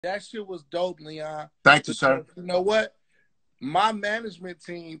That shit was dope, Leon. Thank you, Because sir. you know what? My management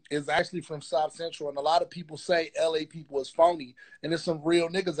team is actually from South Central, and a lot of people say LA people is phony, and there's some real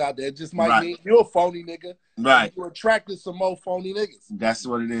niggas out there. It just might Right. mean you're a phony nigga, and Right. you attracted some more phony niggas. That's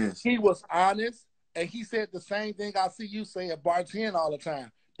what it is. He was honest, and he said the same thing I see you say at Bar 10 all the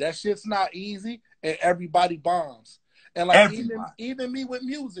time. That shit's not easy, and everybody bombs. And like even me with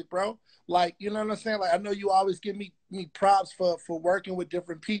music, bro. Like, you know what I'm saying? Like, I know you always give me props for working with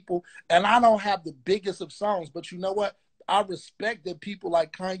different people, and I don't have the biggest of songs, but you know what? I respect that people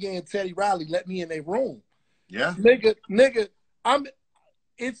like Kanye and Teddy Riley let me in their room. Yeah. Nigga,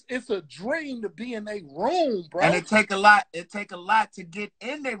 it's a dream to be in a room, bro. And it take a lot to get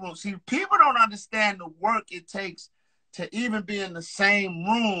in their room. See, people don't understand the work it takes to even be in the same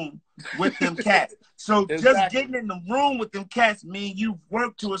room with them cats. So just getting in the room with them cats mean you've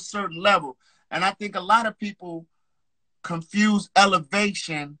worked to a certain level. And I think a lot of people confuse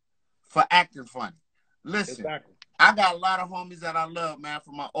elevation for acting funny. Listen, I got a lot of homies that I love, man,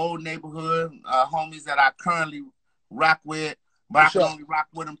 from my old neighborhood, homies that I currently rock with, but I can only rock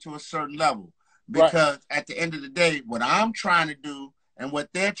with them to a certain level. Because at the end of the day, what I'm trying to do and what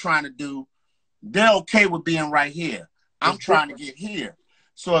they're trying to do, they're okay with being right here. I'm trying to get here.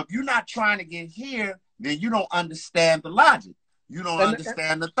 So if you're not trying to get here, then you don't understand the logic. You don't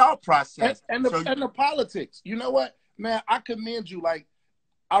understand the thought process. And the politics. You know what, man? I commend you. Like,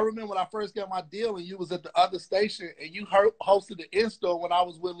 I remember when I first got my deal and you was at the other station and you hosted the in-store when I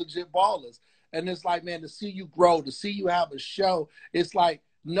was with Legit Ballers. And it's like, man, to see you grow, to see you have a show, it's like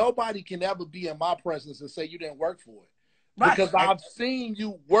nobody can ever be in my presence and say you didn't work for it. Right. Because I've seen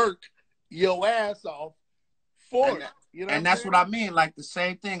you work your ass off for it. You know, and that's what I mean. Like the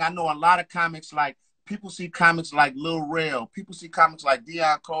same thing. I know a lot of comics, like people see comics like Lil Rel, people see comics like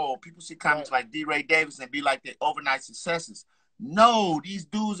Deion Cole, people see comics like D. Ray Davis and be like their overnight successes. No, these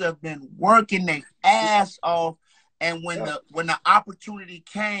dudes have been working their ass off, and when the opportunity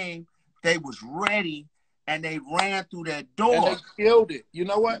came, they was ready and they ran through that door. And they killed it. You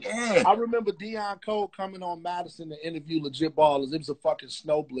know what? Yeah. I remember Deion Cole coming on Madison to interview Legit Ballers. It was a fucking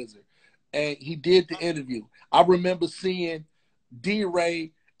snow blizzard. And he did the interview. I remember seeing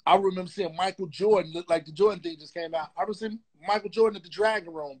D-Ray. I remember seeing Michael Jordan. Look like the Jordan thing just came out. I was seeing Michael Jordan at the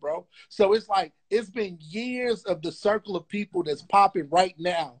Dragon Room, bro. So it's like, it's been years of the circle of people that's popping right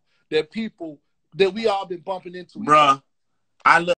now that we all been bumping into. Bruh, I look.